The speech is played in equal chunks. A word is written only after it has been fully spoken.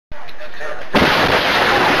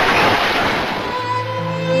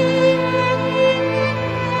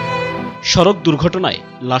সড়ক দুর্ঘটনায়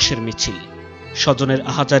লাশের মিছিল, স্বজনের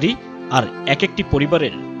আহাজারি আর এক একটি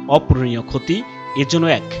পরিবারের অপূরণীয় ক্ষতি এজন্য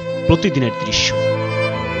এক প্রতিদিনের দৃশ্য।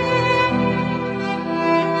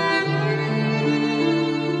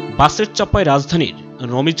 বাসের চাপায় রাজধানীর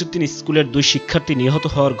রমিজউদ্দিন স্কুলের 2 শিক্ষার্থী নিহত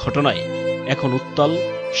হওয়ার ঘটনায় এখন উত্তাল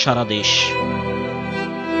সারা দেশ।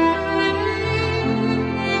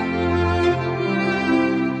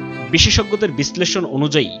 বিশেষজ্ঞদের বিশ্লেষণ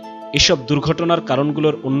অনুযায়ী এসব দুর্ঘটনার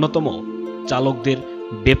কারণগুলোর অন্যতম চালকদের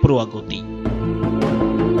বেপরোয়া গতি।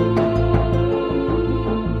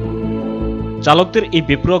 চালকদের এই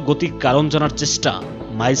বেপরোয়া গতির কারণ জানার চেষ্টা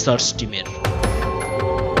মাই সার্চ টিমের।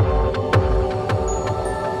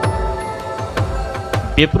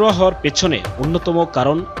 বেপরোয়া হওয়ার পেছনে অন্যতম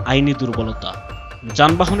কারণ আইনি দুর্বলতা।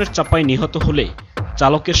 যানবাহনের চাপায় নিহত হলে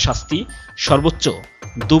চালকের শাস্তি সর্বোচ্চ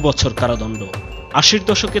 2 বছর কারাদণ্ড। 80-র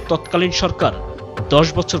দশকে তৎকালীন সরকার 10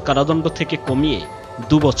 বছর কারাদণ্ড থেকে কমিয়ে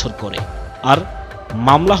 2 বছর করে, আর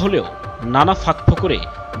মামলা হলেও নানা ফাঁকফোকরে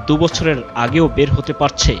 2 বছরের আগেও বের হতে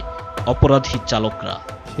পারছে অপরাধী চালকরা।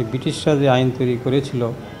 সেই ব্রিটিশরা যে আইন তৈরি করেছিল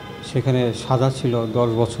সেখানে সাজা ছিল 10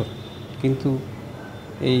 বছর, কিন্তু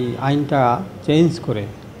এই আইনটা চেঞ্জ করে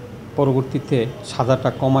পরবর্তীতে সাজাটা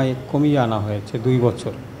কমিয়ে আনা হয়েছে 2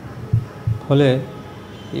 বছর। ফলে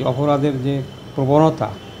এই অপরাধের যে প্রবণতা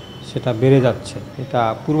সেটা বেড়ে যাচ্ছে। এটা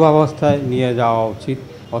পূর্বাবস্থায় নিয়ে যাওয়া উচিত,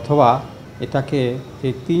 অথবা এটাকে যে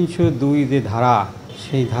 302 যে ধারা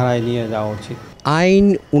সেই ধারায় নিয়ে যাওয়া উচিত। আইন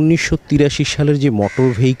 1983 সালের যে মোটর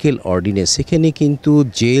ভেহিকেল অর্ডিন্যান্স, সেখানে কিন্তু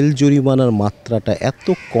জেল জরিমানার মাত্রাটা এত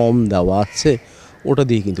কম দেওয়া আছে, ওটা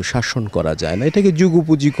দিয়ে কিন্তু শাসন করা যায় না। এটাকে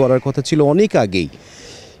যুগোপযোগী করার কথা ছিল অনেক আগেই।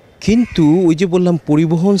 কিন্তু ওই যে বললাম,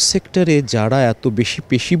 পরিবহন সেক্টরে যারা এত বেশি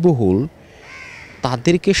পেশিবহুল,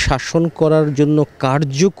 তাদেরকে শাসন করার জন্য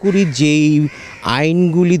কার্যকরী যেই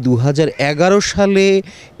আইনগুলি 2011 সালে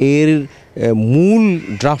এর মূল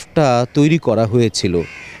ড্রাফটটা তৈরি করা হয়েছিল,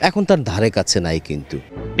 এখন তার ধারে কাছে নাই। কিন্তু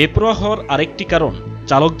বেপরোয়া হওয়ার আরেকটি কারণ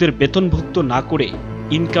চালকদের বেতনভুক্ত না করে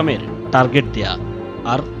ইনকামের টার্গেট দেয়া,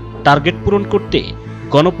 আর টার্গেট পূরণ করতে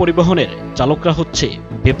গণপরিবহনের চালকরা হচ্ছে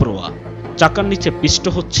বেপরোয়া। চাকার নিচে পিষ্ট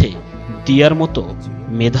হচ্ছে দিয়ার মতো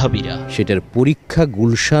মেধাবীরা। সেটার পরীক্ষা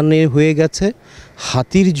গুলশানে হয়ে গেছে,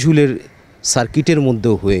 হাতির ঝুলের সার্কিটের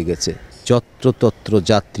মধ্যেও হয়ে গেছে। যত্রতত্র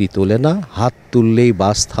যাত্রী তোলে না, হাত তুললেই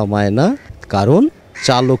বাস থামায় না, কারণ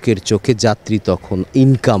চালকের চোখে যাত্রী তখন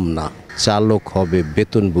ইনকাম না, চালক হবে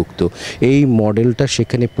বেতনভুক্ত। এই মডেলটা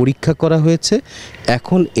সেখানে পরীক্ষা করা হয়েছে।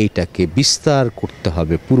 এখন এইটাকে বিস্তার করতে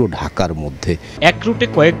হবে পুরো ঢাকার মধ্যে। এক রুটে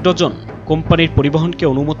কয়েক ডজন কোম্পানির পরিবহনকে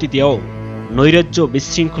অনুমতি দেওয়াও নৈরাজ্য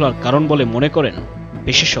বিশৃঙ্খলার কারণ বলে মনে করেন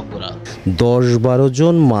বিশেষজ্ঞরা। 10-12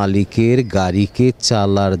 জন মালিকের গাড়িকে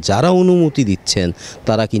চালার যারা অনুমতি দিচ্ছেন,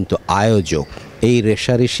 তারা কিন্তু আয়োজক এই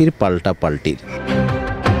রেশারেশির পাল্টাপাল্টির।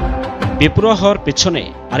 বেপরোয়া হওয়ার পেছনে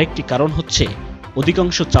আরেকটি কারণ হচ্ছে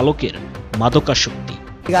অধিকাংশ চালকের মাদকাসক্তি।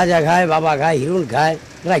 গাঁজা খায়, বাবা খায়, হিরোইন খায়,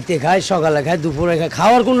 রাইতে খায়, সকালে খায়, দুপুরে খায়।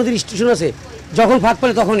 খাওয়ার কোনো রিস্ট্রিকশন আছে? যখন ফাঁক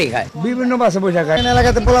পেলে তখনই খায়। বিভিন্ন বাসে বসে খায়।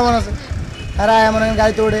 এলাকাতে পোলামান আছে, তারা এমন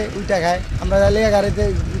গাড়িতে ওঠে উইটা খায়, আমরা গাড়িতে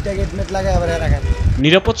উইটা গেট মেট লাগাই আবার এরা খায়।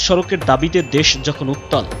 নিরাপদ সড়কের দাবিতে দেশ যখন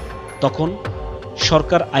উত্তাল, তখন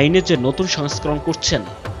সরকার আইনে যে নতুন সংস্করণ করছেন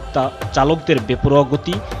তা চালকদের বেপরোয়া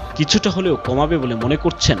গতি কিছুটা হলেও কমাবে বলে মনে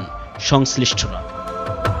করছেন সংশ্লিষ্টরা।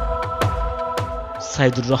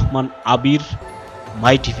 সাইদুর রহমান আবির,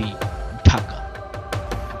 মাই টিভি।